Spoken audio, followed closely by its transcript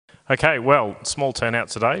Okay, well, small turnout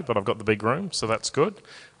today, but I've got the big room, so that's good.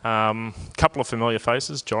 Couple of familiar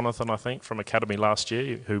faces, Jonathan, I think, from Academy last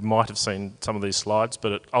year, who might have seen some of these slides,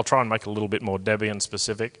 but I'll try and make it a little bit more Debian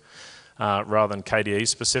specific rather than KDE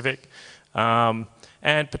specific. And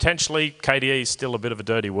potentially KDE is still a bit of a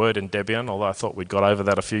dirty word in Debian, although I thought we'd got over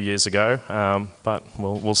that a few years ago, but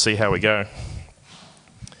we'll see how we go.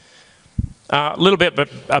 A little bit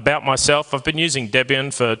about myself. I've been using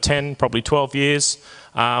Debian for 10, probably 12 years.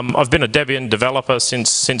 I've been a Debian developer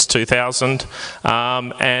since 2000,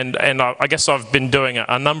 and I guess I've been doing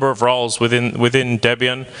a number of roles within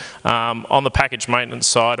Debian. On the package maintenance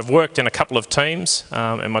side, I've worked in a couple of teams,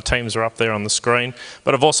 and my teams are up there on the screen,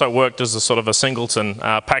 but I've also worked as a sort of a singleton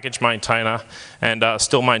package maintainer and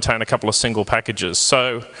still maintain a couple of single packages.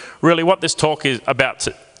 So really what this talk is about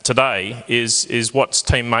today is what's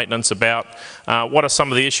team maintenance about, what are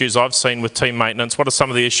some of the issues I've seen with team maintenance, what are some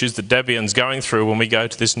of the issues that Debian's going through when we go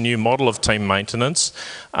to this new model of team maintenance,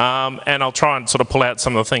 and I'll try and sort of pull out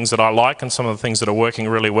some of the things that I like and some of the things that are working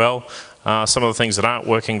really well, some of the things that aren't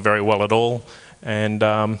working very well at all, and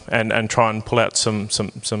try and pull out some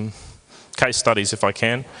case studies if I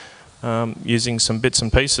can, using some bits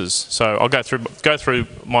and pieces. So I'll go through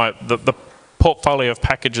the portfolio of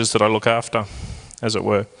packages that I look after, as it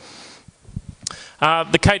were.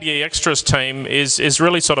 The KDE Extras team is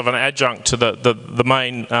really sort of an adjunct to the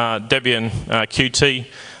main Debian Qt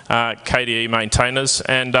KDE maintainers,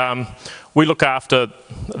 and we look after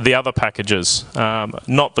the other packages,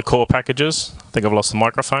 not the core packages. I think I've lost the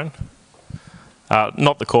microphone.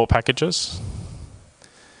 Not the core packages.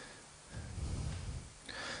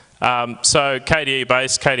 So KDE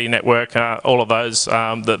base, KDE network, all of those,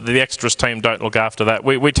 the Extras team don't look after that.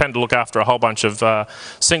 We tend to look after a whole bunch of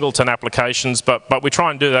singleton applications, but we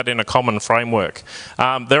try and do that in a common framework.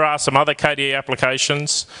 There are some other KDE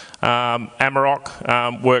applications.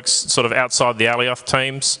 Amarok works sort of outside the Alioth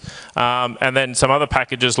teams, and then some other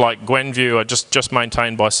packages like Gwenview are just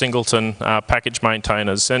maintained by singleton package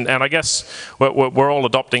maintainers. And I guess we're all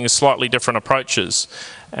adopting slightly different approaches.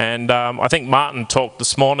 And I think Martin talked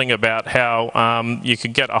this morning about how you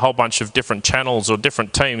could get a whole bunch of different channels or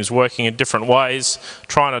different teams working in different ways,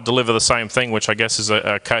 trying to deliver the same thing, which I guess is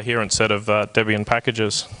a coherent set of Debian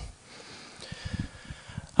packages.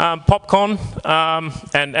 Popcorn,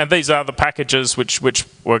 and these are the packages which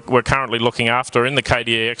we're currently looking after in the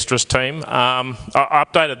KDE Extras team. I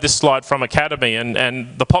updated this slide from Academy,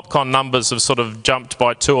 and the Popcorn numbers have sort of jumped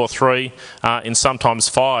by 2 or 3, in sometimes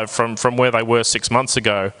 5 from where they were 6 months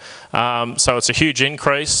ago. So it's a huge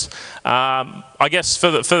increase. I guess for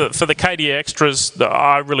the KDE Extras,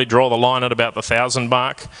 I really draw the line at about the 1,000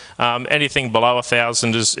 mark. Anything below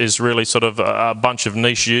 1,000 is really sort of a bunch of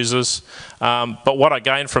niche users. But what I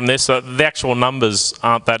gain from this, the actual numbers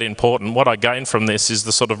aren't that important. What I gain from this is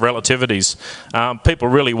the sort of relativities. People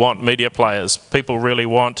really want media players. People really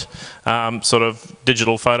want sort of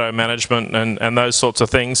digital photo management and those sorts of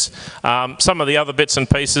things. Some of the other bits and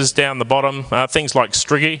pieces down the bottom, things like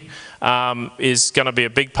Striggy, is going to be a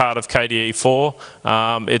big part of KDE 4.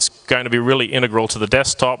 It's going to be really integral to the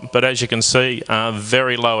desktop, but as you can see,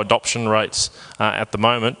 very low adoption rates at the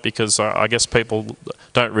moment, because I guess people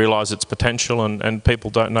don't realise its potential, and people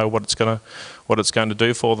don't know what it's going to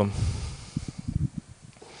do for them.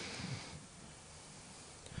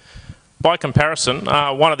 By comparison,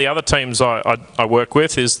 one of the other teams I work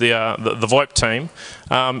with is the VoIP team,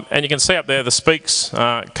 and you can see up there the speaks,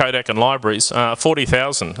 codec and libraries,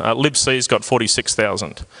 40,000. libc's got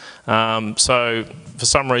 46,000. So for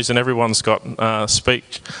some reason, everyone's got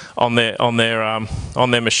speak on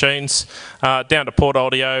their machines. Down to Port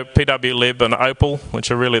Audio, PWLib, and Opal,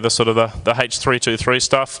 which are really the sort of the H323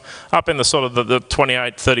 stuff, up in the sort of the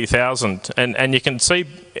 28, 30,000, and you can see,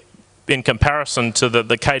 in comparison to the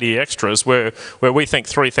KDE Extras, where we think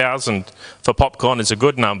 3,000 for Popcorn is a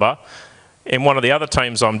good number, in one of the other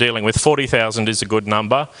teams I'm dealing with, 40,000 is a good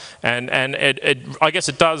number, and I guess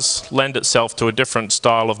it does lend itself to a different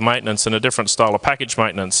style of maintenance and a different style of package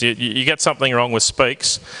maintenance. You get something wrong with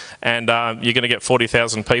speaks, and you're going to get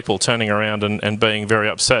 40,000 people turning around and being very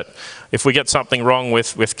upset. If we get something wrong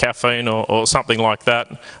with caffeine or something like that,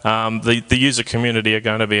 the user community are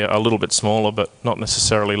going to be a little bit smaller, but not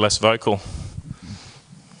necessarily less vocal.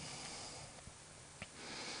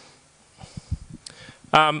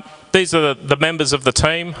 These are the members of the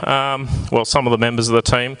team, well, some of the members of the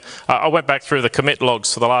team. I went back through the commit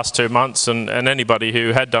logs for the last 2 months, and anybody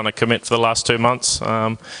who had done a commit for the last 2 months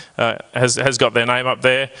has got their name up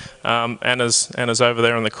there. Anna's over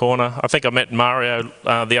there in the corner. I think I met Mario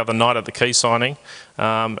the other night at the key signing,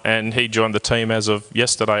 and he joined the team as of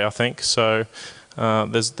yesterday, I think. So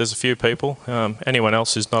There's a few people. Anyone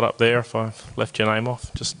else who's not up there, if I've left your name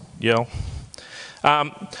off, just yell.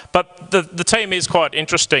 But the team is quite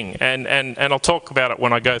interesting, and I'll talk about it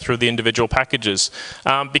when I go through the individual packages,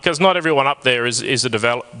 because not everyone up there is a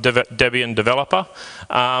Debian developer,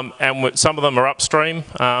 and some of them are upstream,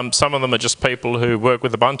 some of them are just people who work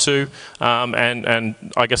with Ubuntu, and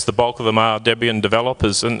I guess the bulk of them are Debian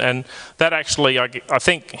developers, and that actually I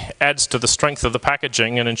think adds to the strength of the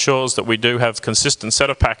packaging and ensures that we do have a consistent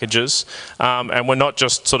set of packages, and we're not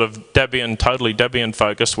just sort of totally Debian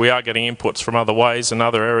focused. We are getting inputs from other ways and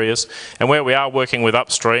other areas, and where we are working with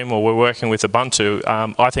upstream or we're working with Ubuntu,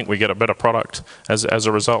 I think we get a better product as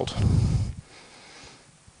a result.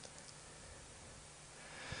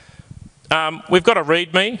 We've got a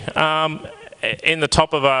README in the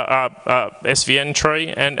top of a SVN tree,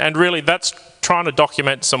 and really that's trying to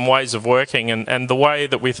document some ways of working and the way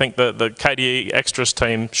that we think the KDE Extras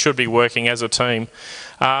team should be working as a team.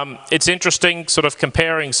 It's interesting sort of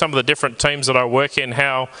comparing some of the different teams that I work in,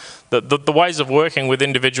 how the ways of working with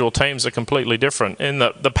individual teams are completely different. In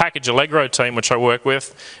the Package Allegro team, which I work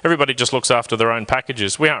with, everybody just looks after their own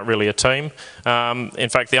packages. We aren't really a team. In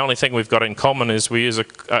fact, the only thing we've got in common is we use a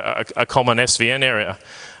common SVN area.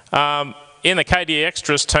 In the KDE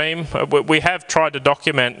Extras team, we have tried to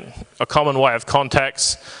document a common way of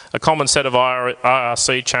contacts, a common set of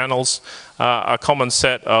IRC channels, a common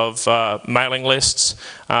set of mailing lists.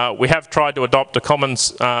 We have tried to adopt a common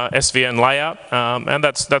SVN layout, and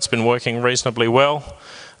that's been working reasonably well.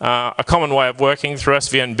 A common way of working through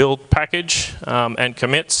SVN build package and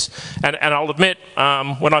commits. And I'll admit,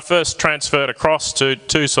 when I first transferred across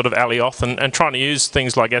to sort of Alioth and trying to use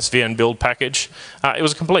things like SVN build package, it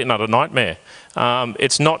was a complete and utter nightmare.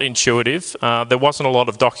 It's not intuitive. There wasn't a lot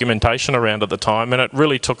of documentation around at the time, and it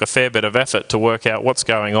really took a fair bit of effort to work out what's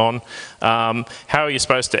going on. How are you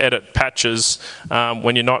supposed to edit patches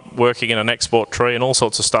when you're not working in an export tree and all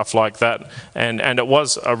sorts of stuff like that. And it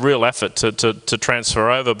was a real effort to transfer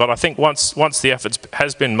over. But I think once the effort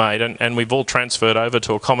has been made and we've all transferred over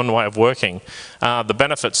to a common way of working, the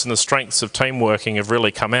benefits and the strengths of team working have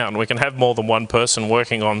really come out. And we can have more than one person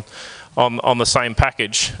working on the same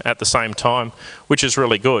package at the same time, which is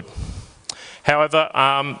really good. However,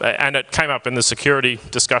 and it came up in the security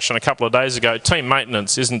discussion a couple of days ago, team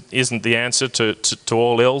maintenance isn't the answer to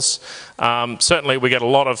all ills. Certainly we get a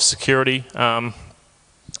lot of security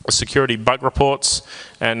bug reports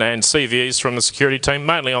and CVEs from the security team,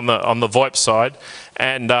 mainly on the VoIP side.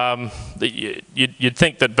 And you'd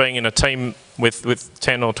think that being in a team with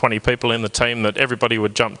 10 or 20 people in the team that everybody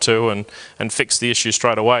would jump to and fix the issue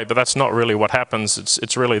straight away, but that's not really what happens.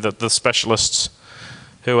 It's really the specialists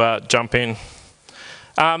who jump in.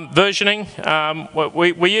 Versioning,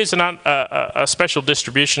 we use a special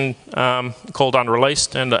distribution called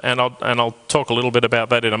Unreleased, and I'll talk a little bit about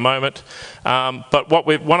that in a moment. But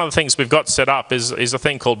one of the things we've got set up is a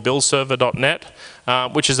thing called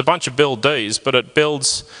buildserver.net, which is a bunch of build Ds, but it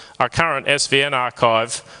builds our current SVN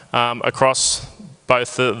archive across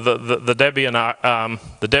both the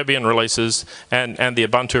Debian releases and the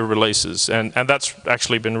Ubuntu releases, and that's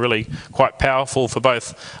actually been really quite powerful for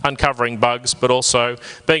both uncovering bugs, but also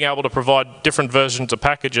being able to provide different versions of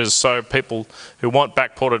packages, so people who want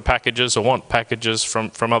backported packages or want packages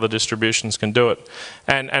from other distributions can do it.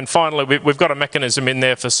 And finally, we've got a mechanism in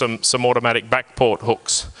there for some automatic backport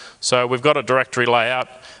hooks. So we've got a directory layout,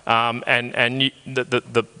 and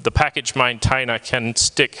the package maintainer can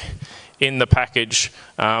stick in the package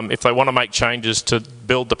if they want to make changes to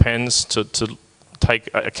build depends to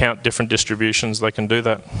take account different distributions, they can do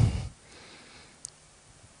that.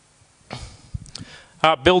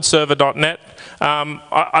 Buildserver.net.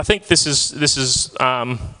 I think this is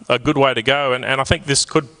a good way to go, and I think this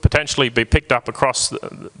could potentially be picked up across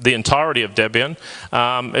the entirety of Debian.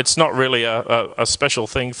 It's not really a special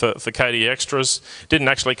thing for KDE Extras. It didn't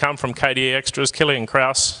actually come from KDE Extras. Killian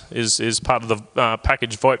Krause is part of the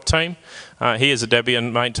package VoIP team. He is a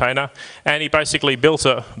Debian maintainer, and he basically built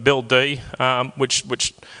a build D,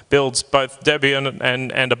 which builds both Debian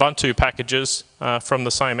and Ubuntu packages from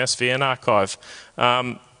the same SVN archive.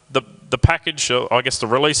 The package, or I guess the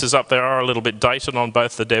releases up there, are a little bit dated on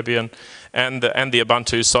both the Debian and the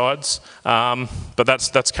Ubuntu sides, but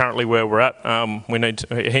that's currently where we're at.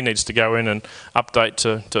 He needs to go in and update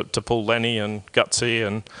to pull Lenny and Gutsy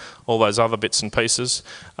and all those other bits and pieces.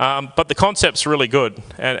 But the concept's really good,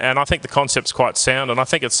 and I think the concept's quite sound, and I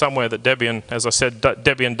think it's somewhere that Debian, as I said,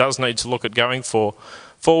 Debian does need to look at going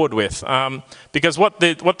forward with, because what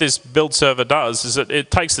this build server does is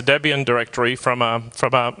it takes the Debian directory from a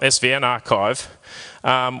SVN archive.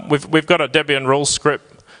 We've got a Debian rule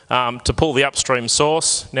script to pull the upstream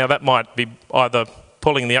source. Now that might be either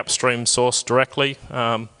pulling the upstream source directly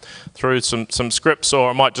through some scripts, or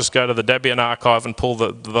I might just go to the Debian archive and pull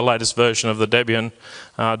the latest version of the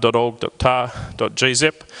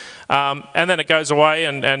debian.org.tar.gzip. And then it goes away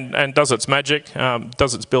and does its magic,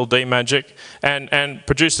 does its build D magic, and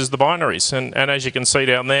produces the binaries. And as you can see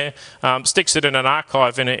down there, sticks it in an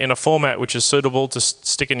archive in a format which is suitable to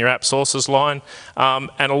stick in your app sources line. And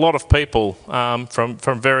a lot of people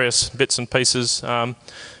from various bits and pieces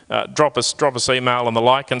drop us email and the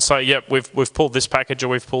like and say, yep, we've pulled this package or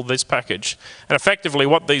we've pulled this package. And effectively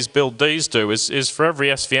what these build Ds do is for every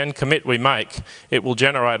SVN commit we make, it will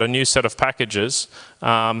generate a new set of packages,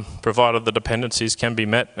 provided the dependencies can be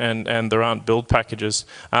met and there aren't build packages.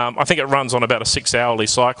 I think it runs on about a 6-hourly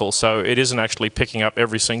cycle, so it isn't actually picking up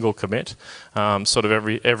every single commit, sort of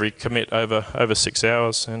every commit over 6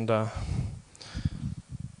 hours, and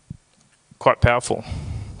quite powerful.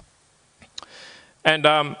 And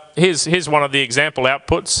here's one of the example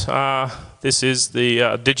outputs. This is the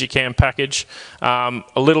DigiCam package, a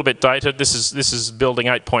little bit dated. This is building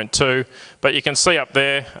 8.2, but you can see up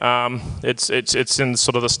there it's in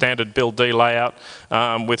sort of the standard build D layout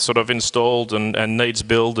with sort of installed and needs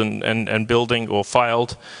build and building or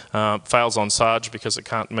failed, fails on Sarge because it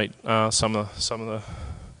can't meet some of the.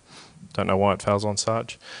 Don't know why it fails on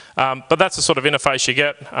Sarge, but that's the sort of interface you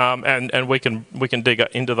get, and we can dig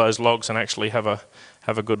into those logs and actually have a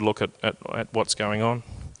good look at what's going on.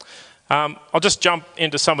 I'll just jump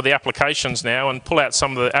into some of the applications now and pull out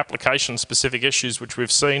some of the application-specific issues which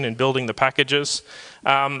we've seen in building the packages.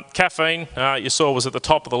 Caffeine, you saw, was at the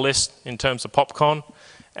top of the list in terms of PopCon,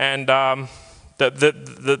 and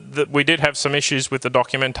we did have some issues with the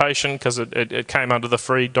documentation because it came under the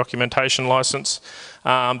free documentation license,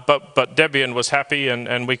 but Debian was happy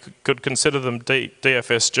and we could consider them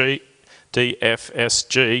DFSG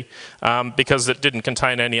because it didn't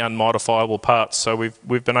contain any unmodifiable parts, so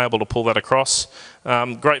we've been able to pull that across.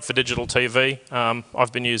 Great for digital TV.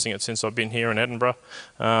 I've been using it since I've been here in Edinburgh.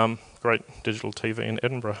 Great digital TV in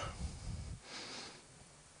Edinburgh.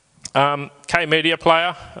 K-Media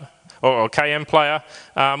Player, or KM Player,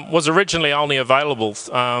 was originally only available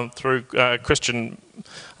through Christian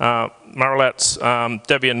Maralat's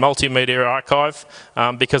Debian Multimedia Archive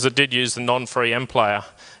because it did use the non-free M Player.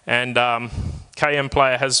 And KM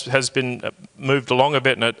Player has been moved along a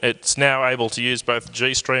bit, and it's now able to use both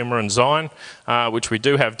GStreamer and Xine, which we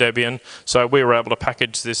do have Debian. So we were able to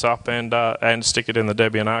package this up and stick it in the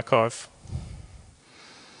Debian archive.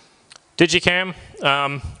 DigiCam,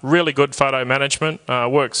 really good photo management,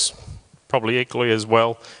 works probably equally as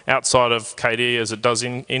well outside of KDE as it does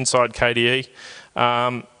inside KDE.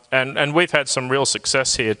 And we've had some real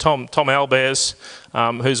success here. Tom Albers,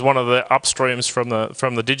 who's one of the upstreams from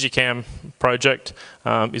the DigiCam project,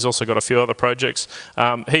 he's also got a few other projects.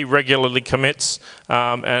 He regularly commits,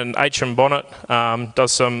 and H.M. Bonnet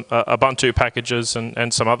does some Ubuntu packages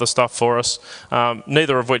and some other stuff for us,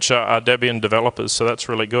 neither of which are Debian developers, so that's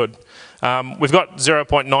really good. We've got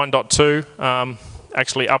 0.9.2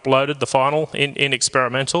 actually uploaded, the final, in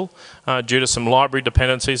experimental, due to some library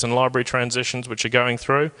dependencies and library transitions which are going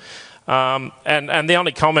through. And the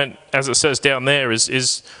only comment, as it says down there,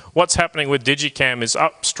 is what's happening with DigiCam is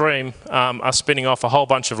upstream are spinning off a whole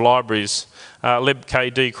bunch of libraries,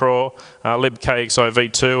 libkdcraw,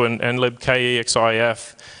 libkxov2, and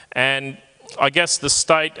libkexif. And I guess the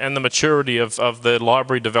state and the maturity of the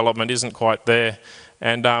library development isn't quite there.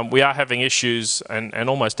 And we are having issues and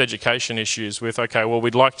almost education issues with, okay, well,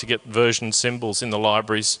 we'd like to get version symbols in the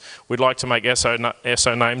libraries. We'd like to make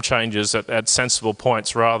SO name changes at sensible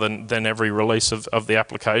points rather than every release of the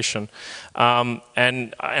application. And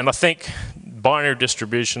I think binary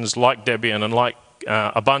distributions like Debian and like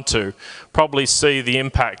Ubuntu probably see the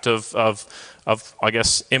impact of I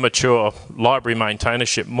guess, immature library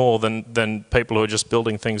maintainership more than people who are just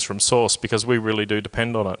building things from source, because we really do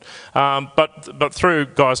depend on it. But through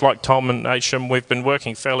guys like Tom and H.M., we've been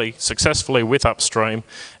working fairly successfully with upstream,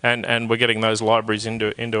 and we're getting those libraries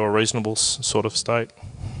into a reasonable sort of state.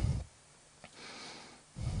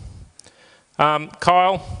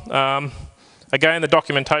 Kyle. Again, the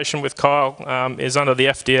documentation with Kyle is under the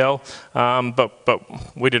FDL,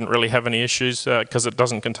 but we didn't really have any issues because it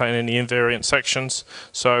doesn't contain any invariant sections,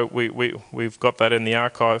 so we've got that in the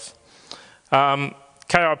archive.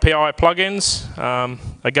 KIPI plugins.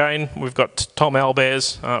 Again, we've got Tom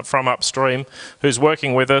Albers from Upstream who's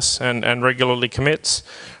working with us and regularly commits.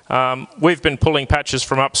 We've been pulling patches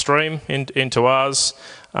from Upstream into ours.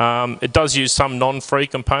 It does use some non-free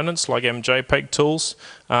components like MJPEG tools,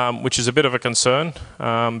 which is a bit of a concern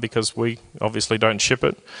because we obviously don't ship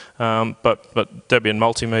it, but Debian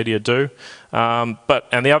Multimedia do.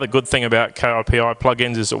 And the other good thing about KIPI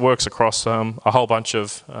plugins is it works across a whole bunch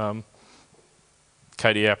of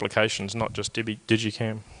KDE applications, not just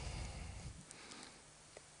Digicam.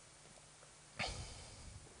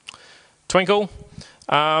 Twinkle.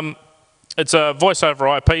 It's a voice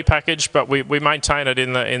over IP package, but we maintain it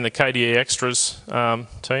in the KDE Extras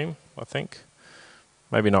team, I think.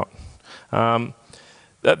 Maybe not.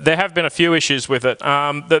 There have been a few issues with it.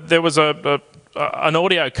 There was an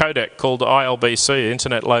audio codec called ILBC,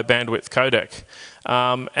 Internet Low Bandwidth Codec,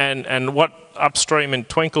 and what Upstream in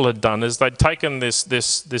Twinkle had done is they'd taken this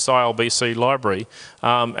ILBC library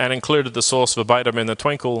and included the source verbatim in the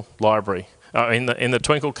Twinkle library, in the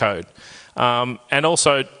Twinkle code. And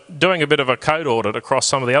also doing a bit of a code audit across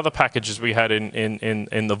some of the other packages we had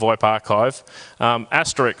in the VoIP archive.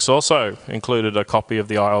 Asterisk also included a copy of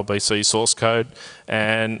the ILBC source code,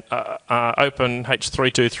 and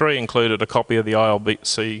OpenH323 included a copy of the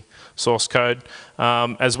ILBC source code,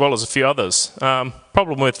 as well as a few others.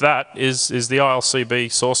 Problem with that is the ILCB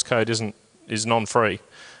source code is non-free.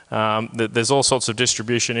 There's all sorts of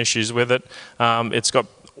distribution issues with it. It's got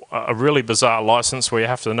a really bizarre license where you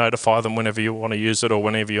have to notify them whenever you want to use it or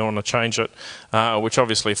whenever you want to change it, which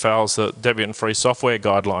obviously fouls the Debian free software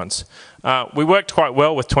guidelines. We worked quite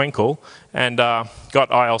well with Twinkle and got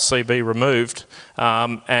ILCB removed,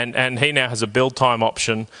 and he now has a build time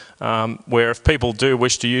option where if people do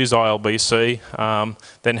wish to use ILBC,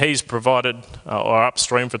 then he's provided, or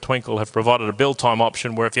Upstream for Twinkle have provided a build time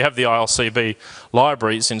option where if you have the ILCB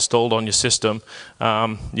libraries installed on your system,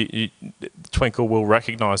 Twinkle will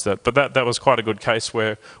recognise that. But that was quite a good case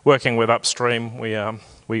where working with Upstream, we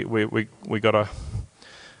got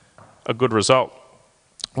a good result.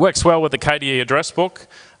 Works well with the KDE address book,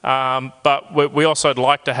 but we also would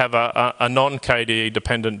like to have a non-KDE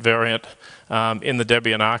dependent variant in the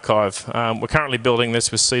Debian archive. We're currently building this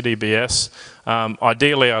with CDBS.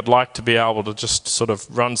 Ideally, I'd like to be able to just sort of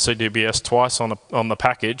run CDBS twice on the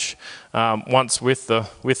package, once with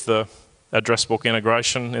the address book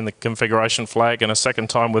integration in the configuration flag, and a second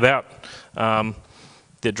time without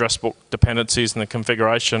the address book dependencies and the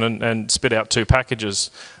configuration, and spit out two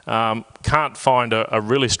packages. Can't find a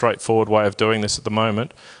really straightforward way of doing this at the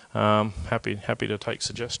moment. Happy to take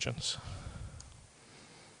suggestions.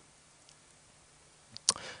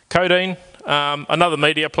 Codeine, another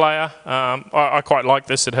media player. I quite like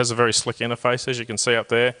this. It has a very slick interface, as you can see up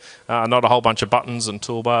there. Not a whole bunch of buttons and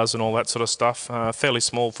toolbars and all that sort of stuff. Fairly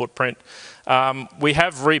small footprint. We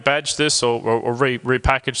have rebadged this or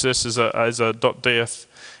repackaged this as a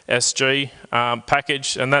 .dfsg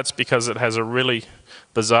package, and that's because it has a really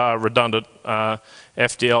bizarre, redundant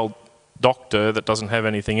FDL doctor that doesn't have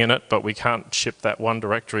anything in it, but we can't ship that one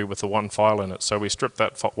directory with the one file in it. So we strip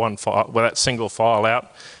that one file, well, that single file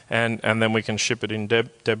out, and then we can ship it in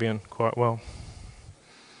Debian quite well.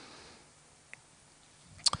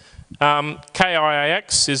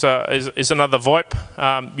 KIAX is another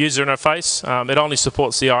VoIP user interface. It only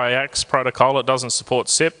supports the IAX protocol. It doesn't support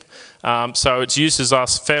SIP. So its users are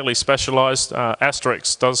fairly specialized.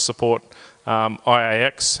 Asterisk does support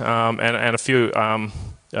IAX, and a few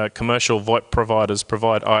commercial VoIP providers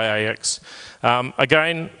provide IAX.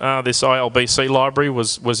 Again, this ILBC library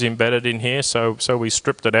was embedded in here, so we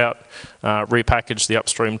stripped it out, repackaged the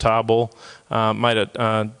Upstream tarball, made it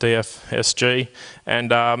DFSG, and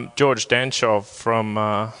George Danchov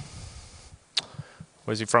from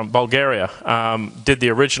where's he from? Bulgaria, did the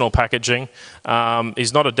original packaging.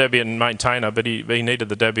 He's not a Debian maintainer, but he needed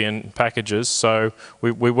the Debian packages, so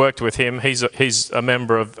we worked with him. He's a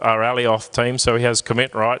member of our Alioth team, so he has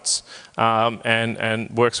commit rights, and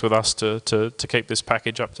works with us to keep this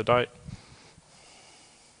package up to date.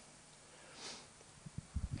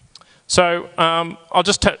 So I'll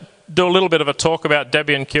just do a little bit of a talk about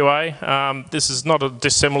Debian QA. This is not a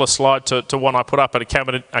dissimilar slide to one I put up at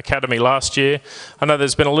Academy last year. I know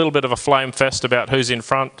there's been a little bit of a flame fest about who's in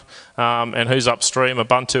front and who's upstream,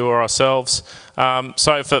 Ubuntu or ourselves.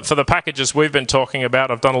 So for the packages we've been talking about,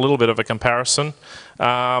 I've done a little bit of a comparison.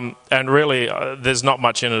 and really there's not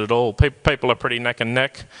much in it at all. People are pretty neck and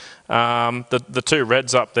neck. The two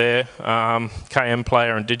reds up there, KM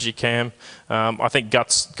Player and DigiCam, I think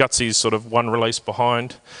Gutsy's sort of one release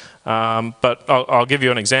behind. But I'll give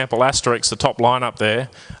you an example. Asterisk, the top line up there,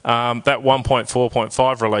 that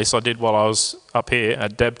 1.4.5 release I did while I was up here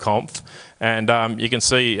at DebConf, and you can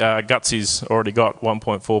see Gutsy's already got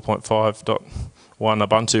 1.4.5.1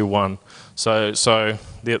 Ubuntu 1. So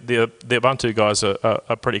the Ubuntu guys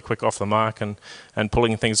are pretty quick off the mark and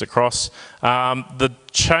pulling things across. The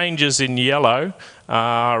changes in yellow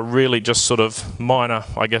are really just sort of minor,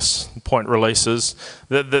 I guess, point releases.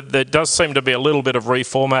 There does seem to be a little bit of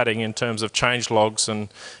reformatting in terms of change logs, and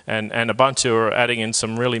Ubuntu are adding in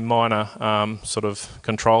some really minor sort of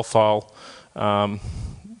control file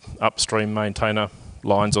upstream maintainer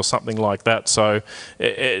lines or something like that. So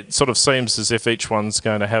it sort of seems as if each one's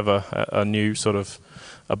going to have a new sort of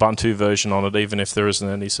Ubuntu version on it, even if there isn't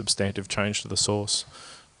any substantive change to the source.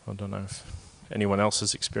 I don't know if anyone else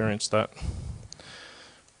has experienced that.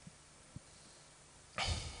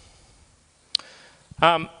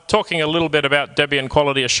 Talking a little bit about Debian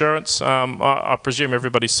quality assurance, I presume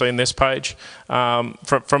everybody's seen this page.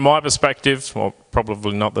 From my perspective, well,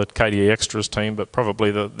 probably not the KDE Extras team, but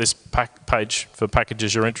probably this page for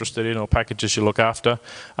packages you're interested in or packages you look after.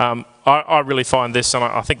 I really find this, and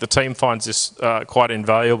I think the team finds this quite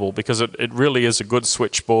invaluable, because it really is a good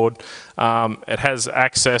switchboard. It has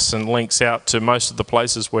access and links out to most of the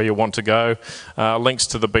places where you want to go, links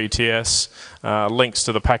to the BTS, links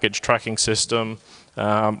to the package tracking system,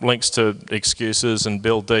 links to excuses and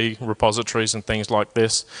build D repositories and things like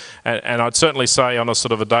this. And I'd certainly say on a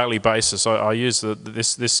sort of a daily basis, I use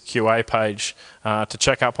this QA page to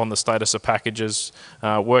check up on the status of packages,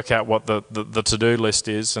 work out what the to-do list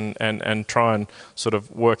is, and try and sort of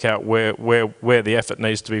work out where the effort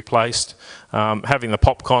needs to be placed. Having the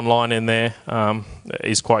popcon line in there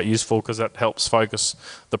is quite useful, because that helps focus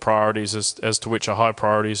the priorities as to which are high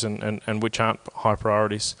priorities and which aren't high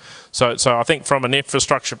priorities. So I think from an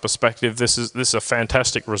infrastructure perspective, this is a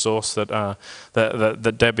fantastic resource that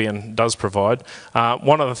Debian does provide.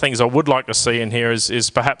 One of the things I would like to see in here is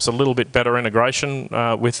perhaps a little bit better integration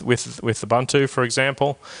with Ubuntu, for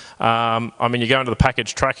example. I mean, you go into the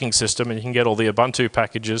package tracking system and you can get all the Ubuntu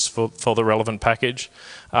packages for the relevant package.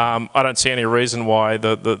 I don't see any reason why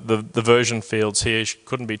the version fields here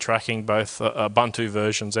couldn't be tracking both Ubuntu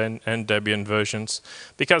versions and Debian versions,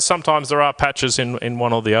 because sometimes there are patches in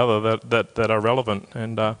one or the other that are relevant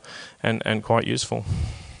and quite useful.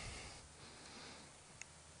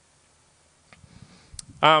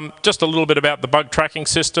 Just a little bit about the bug tracking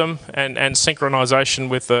system and synchronization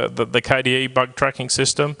with the KDE bug tracking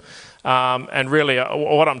system. And really,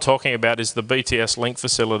 what I'm talking about is the BTS link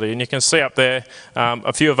facility. And you can see up there,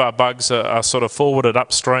 a few of our bugs are sort of forwarded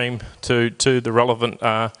upstream to the relevant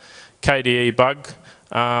KDE bug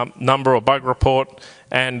number or bug report.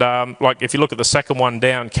 And like if you look at the second one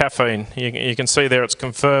down, caffeine, you can see there it's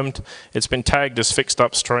confirmed. It's been tagged as fixed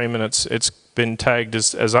upstream, and it's been tagged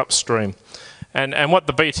as upstream. And what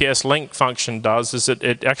the BTS link function does is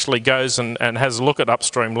it actually goes and has a look at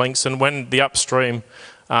upstream links, and when the upstream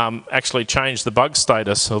actually change the bug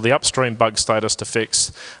status, or the upstream bug status to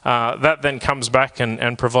fix, that then comes back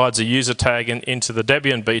and provides a user tag into the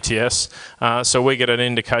Debian BTS, so we get an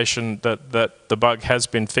indication that the bug has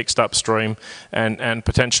been fixed upstream, and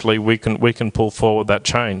potentially we can pull forward that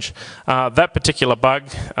change. That particular bug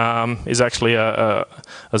is actually a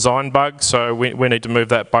Zine bug, so we need to move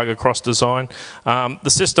that bug across to Zine. The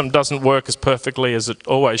system doesn't work as perfectly as it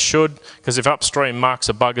always should, because if upstream marks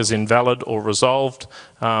a bug as invalid or resolved,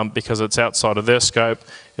 because it's outside of their scope,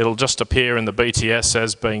 it'll just appear in the BTS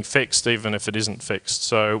as being fixed, even if it isn't fixed.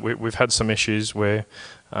 So we've had some issues where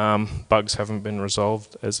bugs haven't been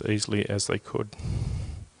resolved as easily as they could.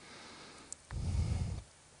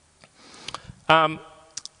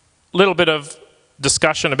 Little bit of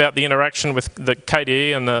discussion about the interaction with the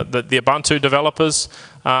KDE and the Ubuntu developers.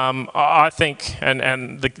 I think,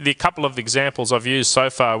 and the couple of examples I've used so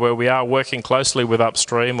far where we are working closely with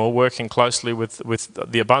upstream or working closely with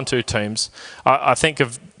the Ubuntu teams, I think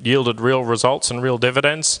have yielded real results and real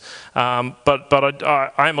dividends. But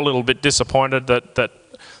I am a little bit disappointed that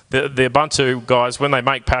the Ubuntu guys, when they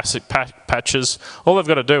make patches, all they've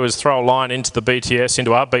got to do is throw a line into the BTS,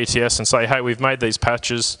 into our BTS, and say, hey, we've made these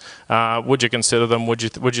patches, would you consider them, would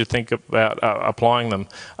you think about applying them?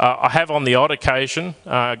 I have on the odd occasion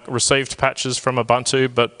received patches from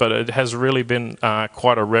Ubuntu, but it has really been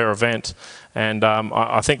quite a rare event, and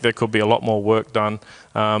I think there could be a lot more work done,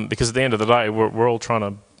 because at the end of the day, we're all trying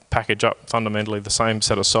to package up fundamentally the same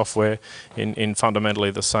set of software in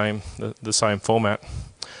fundamentally the same format.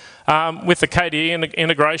 With the KDE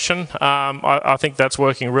integration, I think that's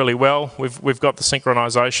working really well. We've got the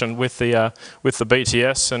synchronization with the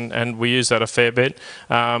BTS, and we use that a fair bit.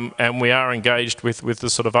 And we are engaged with the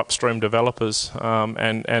sort of upstream developers.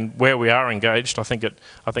 And where we are engaged, I think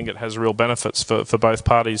it has real benefits for both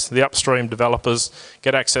parties. The upstream developers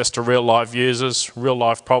get access to real live users, real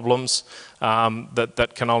life problems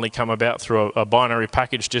that can only come about through a binary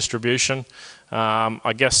package distribution.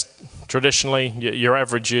 I guess traditionally your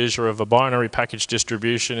average user of a binary package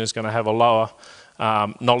distribution is going to have a lower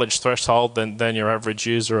knowledge threshold than your average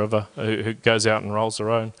user of who goes out and rolls their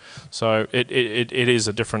own. So it is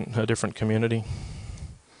a different community.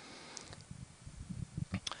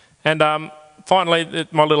 And finally,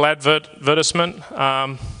 my little advertisement.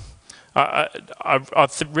 I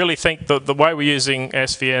really think that the way we're using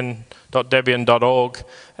svn.debian.org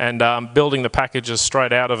and building the packages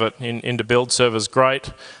straight out of it into build server is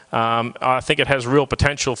great. I think it has real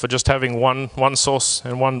potential for just having one source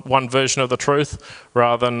and one version of the truth,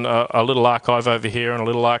 rather than a little archive over here and a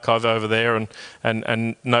little archive over there,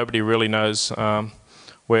 and nobody really knows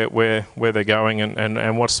where they're going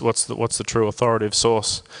and what's the true authoritative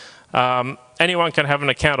source. Anyone can have an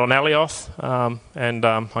account on Alioth, and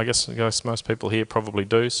I guess most people here probably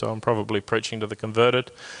do, so I'm probably preaching to the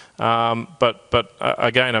converted. But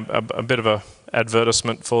again, a bit of a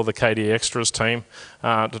advertisement for the KDE Extras team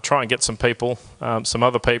to try and get some people, some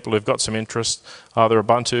other people who've got some interest, either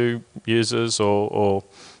Ubuntu users or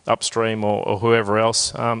upstream or whoever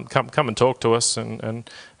else. Come and talk to us, and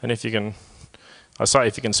if you can, I say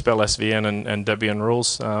if you can spell SVN and Debian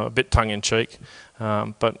rules, a bit tongue-in-cheek.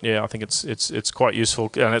 But yeah, I think it's quite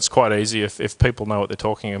useful, and it's quite easy. If people know what they're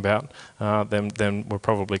talking about, then we're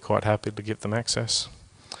probably quite happy to give them access.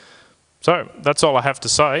 So that's all I have to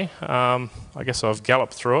say. I guess I've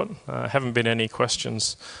galloped through it. Haven't been any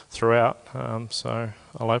questions throughout, so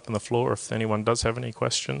I'll open the floor if anyone does have any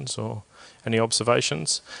questions or any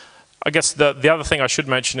observations. I guess the other thing I should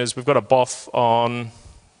mention is we've got a BOF on,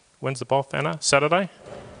 when's the BOF, Anna? Saturday?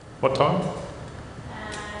 What time?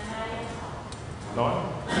 9?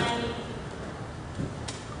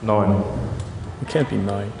 9. It can't be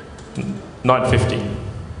 9. 9:50.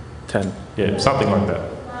 10. Yeah, something like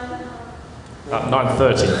that.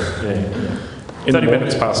 9:30. Yeah. 30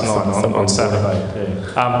 minutes past 9 on Saturday.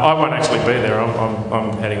 Yeah. I won't actually be there.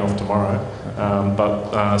 I'm heading off tomorrow.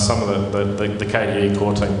 But some of the KDE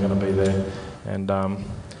core team are going to be there and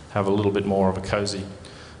have a little bit more of a cosy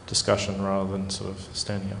discussion rather than sort of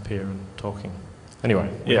standing up here and talking. Anyway,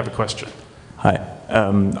 you have a question. Hi.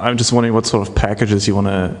 I'm just wondering what sort of packages you want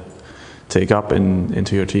to take up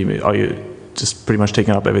into your team. Are you just pretty much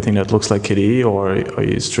taking up everything that looks like KDE, or are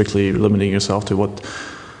you strictly limiting yourself to what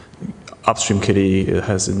upstream KDE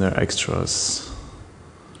has in their extras?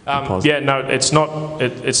 Yeah, no, it's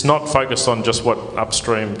not focused on just what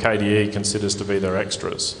upstream KDE considers to be their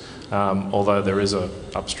extras, although there is a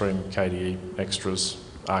upstream KDE extras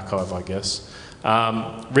archive, I guess.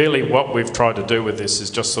 Really what we've tried to do with this is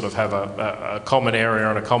just sort of have a common area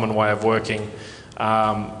and a common way of working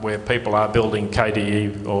where people are building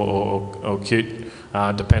KDE or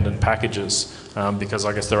Qt dependent packages, because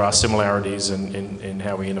I guess there are similarities in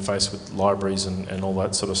how we interface with libraries and all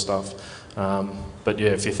that sort of stuff. But yeah,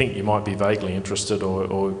 if you think you might be vaguely interested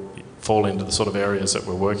or fall into the sort of areas that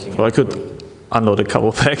we're working in. Well, I could unload a couple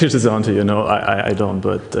of packages onto you, I don't,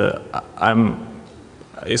 but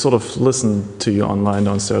I sort of listened to you online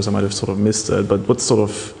downstairs. I might have sort of missed that, but what sort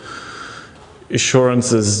of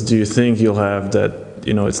assurances do you think you'll have that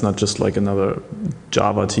it's not just like another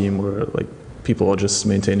Java team where like people are just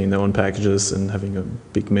maintaining their own packages and having a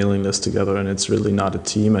big mailing list together, and it's really not a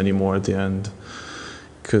team anymore at the end?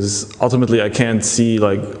 Because ultimately, I can't see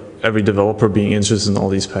like every developer being interested in all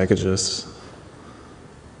these packages.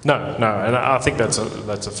 No, and I think that's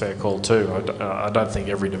a fair call too. I don't think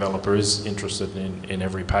every developer is interested in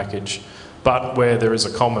every package, but where there is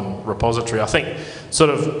a common repository, I think sort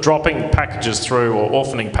of dropping packages through or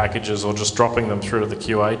orphaning packages or just dropping them through to the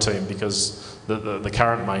QA team because the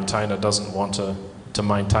current maintainer doesn't want to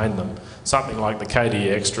maintain them. Something like the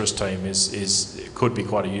KDE Extras team could be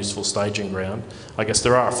quite a useful staging ground. I guess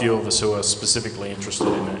there are a few of us who are specifically interested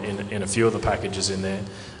in a few of the packages in there.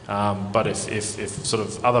 But if sort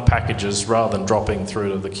of other packages, rather than dropping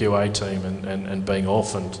through to the QA team and being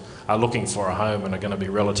orphaned, are looking for a home and are going to be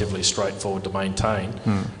relatively straightforward to maintain,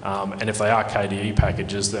 and if they are KDE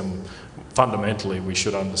packages, then fundamentally we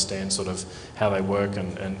should understand sort of how they work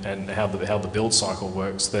and how the build cycle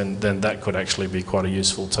works, then that could actually be quite a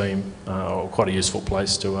useful team or quite a useful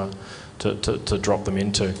place to to drop them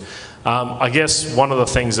into. I guess one of the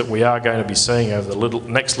things that we are going to be seeing over the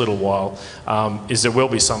next little while is there will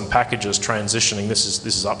be some packages transitioning. This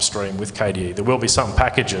is upstream with KDE. There will be some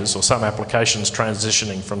packages or some applications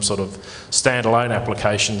transitioning from sort of standalone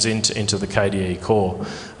applications into the KDE core.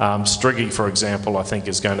 Striggy, for example, I think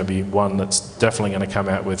is going to be one that's definitely going to come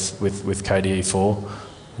out with KDE 4.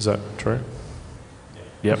 Is that true?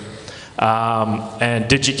 Yep. And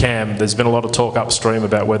DigiCam, there's been a lot of talk upstream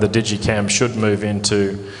about whether DigiCam should move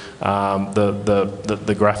into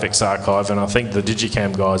the graphics archive, and I think the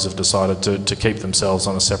DigiCam guys have decided to keep themselves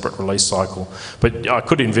on a separate release cycle. But I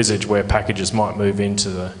could envisage where packages might move into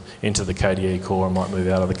the KDE core and might move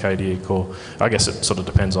out of the KDE core. I guess it sort of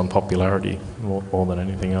depends on popularity more than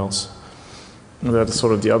anything else. That's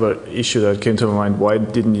sort of the other issue that came to my mind. Why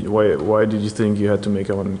did you think you had to make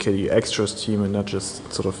one KDE Extras team and not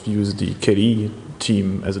just sort of use the KDE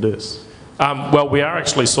team as it is? Well, we are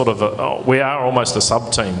actually sort of we are almost a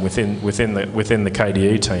sub team within the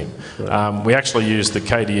KDE team. Right. We actually use the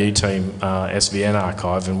KDE team SVN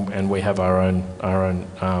archive, and we have our own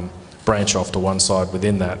branch off to one side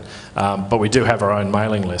within that. But we do have our own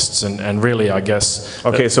mailing lists, and really, I guess.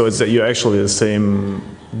 Okay, so it's that you're actually the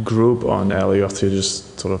same group on Alioth, you're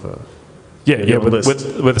just sort of a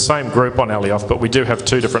with the same group on Alioth, but we do have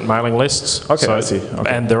two different mailing lists. Okay, so, I see. Okay.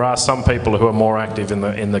 And there are some people who are more active in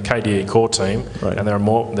the KDE core team, right. And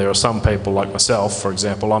there are some people like myself, for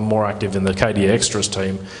example. I'm more active in the KDE Extras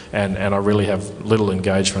team, and I really have little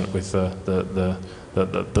engagement with the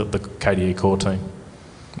KDE core team.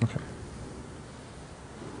 Okay.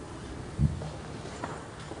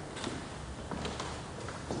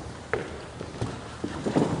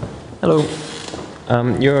 Hello.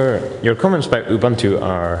 Your comments about Ubuntu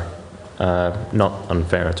are not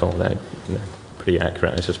unfair at all. They're pretty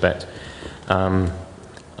accurate, I suspect.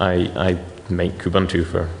 I make Kubuntu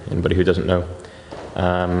for anybody who doesn't know.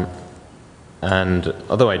 And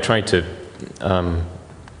although I try to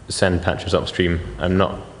send patches upstream, I'm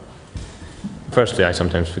not. Firstly, I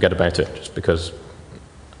sometimes forget about it just because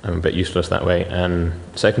I'm a bit useless that way. And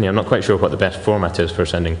secondly, I'm not quite sure what the best format is for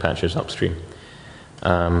sending patches upstream.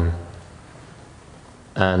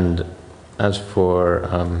 And as for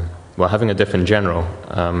well, having a diff in general,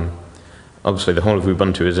 obviously the whole of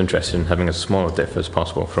Ubuntu is interested in having as small a diff as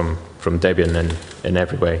possible from Debian in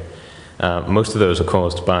every way. Most of those are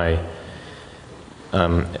caused by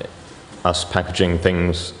us packaging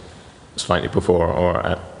things slightly before or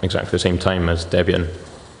at exactly the same time as Debian,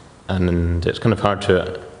 and it's kind of hard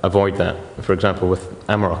to avoid that. For example, with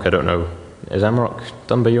Amarok, I don't know, is Amarok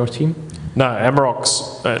done by your team? No,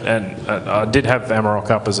 Amarok's, and I did have Amarok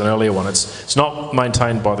up as an earlier one. It's not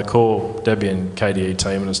maintained by the core Debian KDE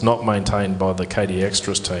team, and it's not maintained by the KDE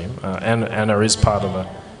Extras team. Anna is part of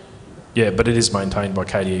but it is maintained by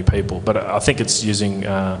KDE people. But I think it's using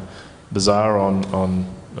Bazaar on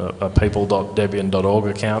a people.debian.org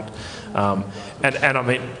account. And I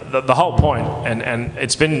mean, the whole point, and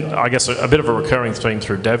it's been, I guess, a bit of a recurring theme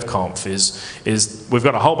through DebConf is we've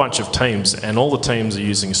got a whole bunch of teams, and all the teams are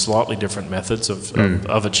using slightly different methods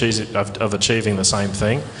of achieving the same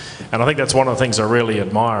thing. And I think that's one of the things I really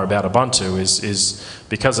admire about Ubuntu is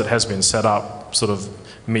because it has been set up sort of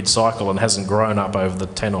mid-cycle and hasn't grown up over the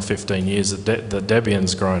 10 or 15 years that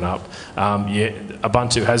Debian's grown up,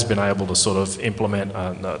 Ubuntu has been able to sort of implement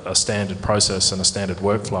a standard process and a standard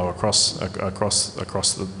workflow across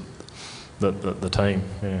the team.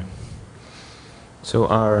 Yeah. So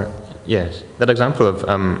that example of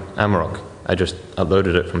Amarok, I just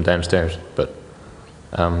uploaded it from downstairs, but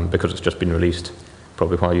because it's just been released,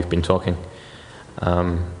 probably while you've been talking,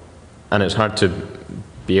 and it's hard to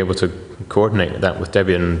be able to coordinate that with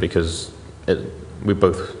Debian because we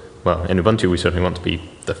both, well, in Ubuntu we certainly want to be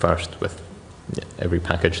the first with every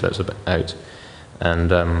package that's out,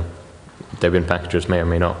 and Debian packages may or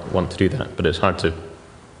may not want to do that, but it's hard to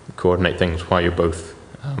coordinate things while you're both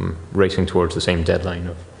racing towards the same deadline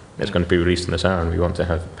of it's going to be released in this hour and we want to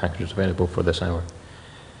have packages available for this hour.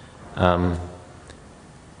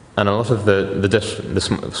 And a lot of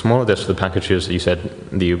the smaller diffs of the packages, you said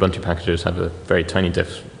the Ubuntu packages have a very tiny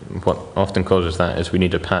diff. What often causes that is we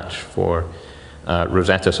need a patch for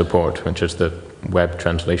Rosetta support, which is the web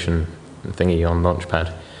translation thingy on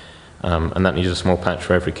Launchpad. And that needs a small patch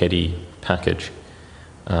for every KDE package.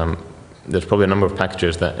 There's probably a number of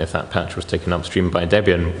packages that if that patch was taken upstream by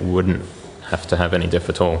Debian wouldn't have to have any diff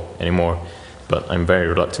at all anymore. But I'm very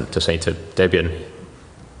reluctant to say to Debian,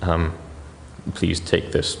 please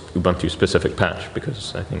take this Ubuntu specific patch,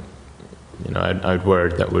 because I think, I'd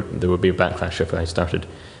worry that there would be a backlash if I started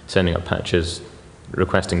sending up patches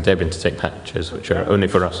requesting Debian to take patches which are only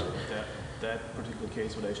for us. That particular case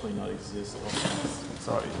case would actually not exist.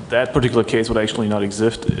 Sorry, that particular case would actually not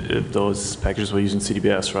exist if those packages were using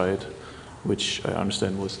CDBS, right? Which I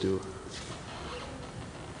understand was due.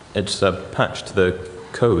 It's a patch to the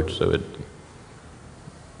code, so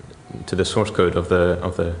to the source code of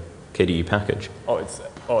the KDE package.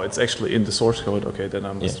 Oh, it's actually in the source code. Okay, then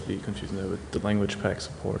I must be confusing that with the language pack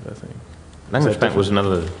support, I think. Language pack was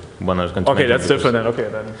another one I was going to Okay, mention. that's different then. Okay,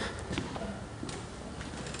 then.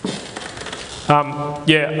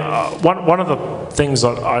 One of the things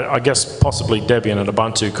that I guess possibly Debian and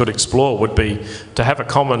Ubuntu could explore would be to have a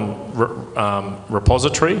common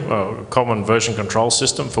repository, a common version control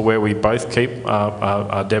system for where we both keep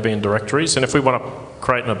our Debian directories. And if we want to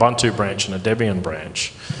create an Ubuntu branch and a Debian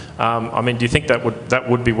branch, I mean, do you think that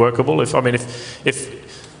would be workable? If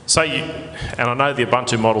say you, and I know the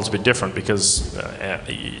Ubuntu model's a bit different because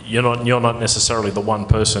you're not necessarily the one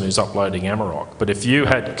person who's uploading Amarok, but if you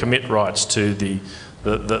had commit rights to the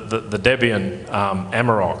Debian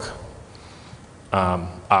Amarok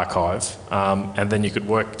archive, and then you could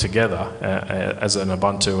work together as an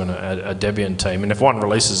Ubuntu and a Debian team, and if one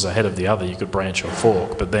releases ahead of the other, you could branch or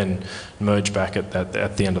fork, but then merge back at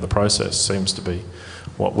the end of the process seems to be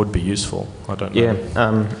what would be useful. I don't know.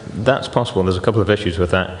 Yeah, that's possible. There's a couple of issues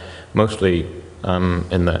with that. Mostly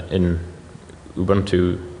in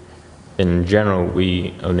Ubuntu, in general,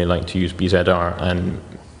 we only like to use BZR, and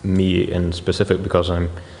me in specific, because I'm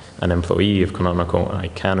an employee of Canonical, I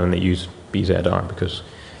can only use BZR because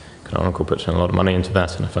Canonical puts in a lot of money into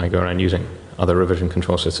that, and if I go around using other revision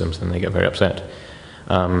control systems, then they get very upset.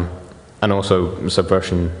 And also,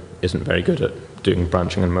 Subversion isn't very good at doing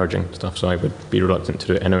branching and merging stuff, so I would be reluctant to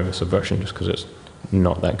do it anyway with Subversion just because it's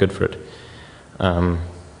not that good for it.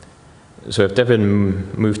 So if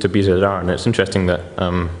Debian moved to BZR, and it's interesting that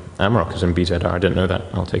Amarok is in BZR, I didn't know that,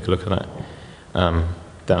 I'll take a look at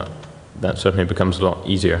that. That certainly becomes a lot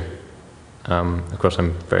easier. Of course,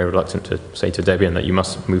 I'm very reluctant to say to Debian that you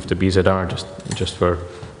must move to BZR just for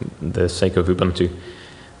the sake of Ubuntu.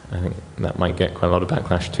 I think that might get quite a lot of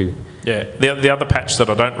backlash too. Yeah, the other patch that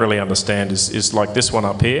I don't really understand is like this one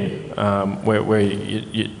up here, where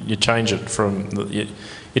you change it from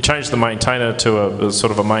you change the maintainer to a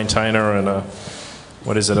sort of a maintainer and an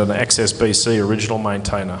XSBC original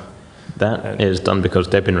maintainer. That is done because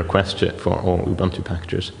Debian requests it for all Ubuntu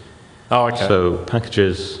packages. Oh, okay. So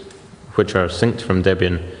packages which are synced from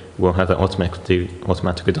Debian will have that automatically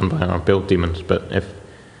done by our build daemons, but if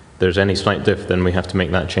there's any slight diff, then we have to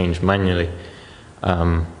make that change manually,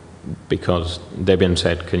 because Debian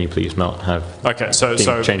said, "Can you please not have?" Okay, so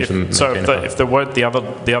if there weren't the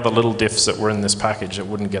other little diffs that were in this package, it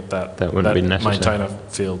wouldn't get that wouldn't be necessary. Maintainer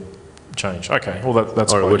field change. Okay, well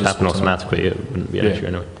that's or it would happen automatically. It wouldn't be an issue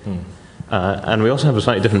anyway. And we also have a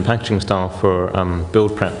slightly different packaging style for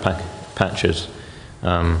build prep patches.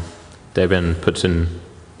 Debian puts in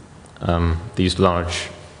these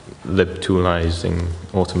large libtoolizing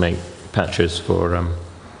automate patches for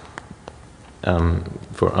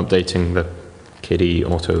updating the KDE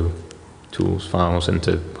auto tools files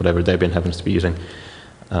into whatever Debian happens to be using.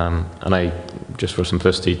 And I, just for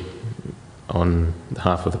simplicity, on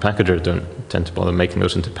behalf of the packager, don't tend to bother making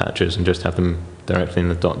those into patches and just have them directly in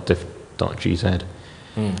the .diff.gz.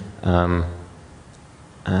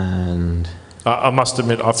 And I must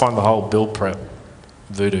admit, I find the whole build prep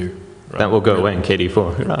voodoo. That will go away in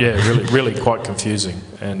KDE4. Yeah, really quite confusing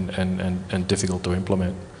and difficult to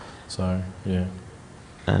implement. So, yeah.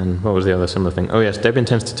 And what was the other similar thing? Oh yes, Debian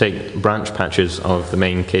tends to take branch patches of the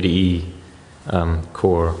main KDE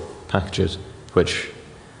core packages, which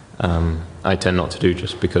I tend not to do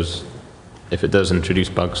just because if it does introduce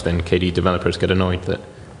bugs, then KDE developers get annoyed that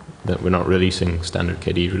we're not releasing standard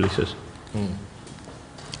KDE releases.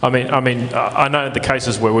 I mean, I know the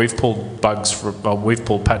cases where we've pulled we've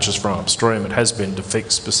pulled patches from upstream, it has been to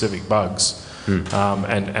fix specific bugs.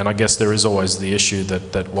 And I guess there is always the issue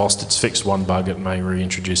that whilst it's fixed one bug, it may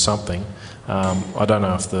reintroduce something. I don't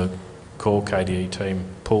know if the core KDE team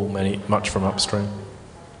pull much from upstream.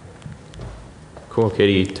 Core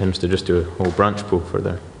KDE tends to just do a whole branch pull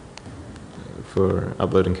for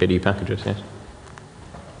uploading KDE packages, yes.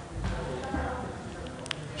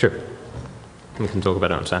 Sure. We can talk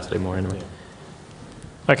about it on Saturday more anyway.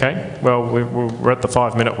 Okay, well, we're at the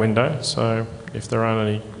 5-minute window, so if there aren't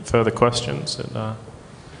any further questions, it might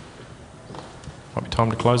be time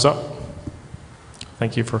to close up.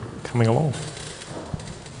 Thank you for coming along.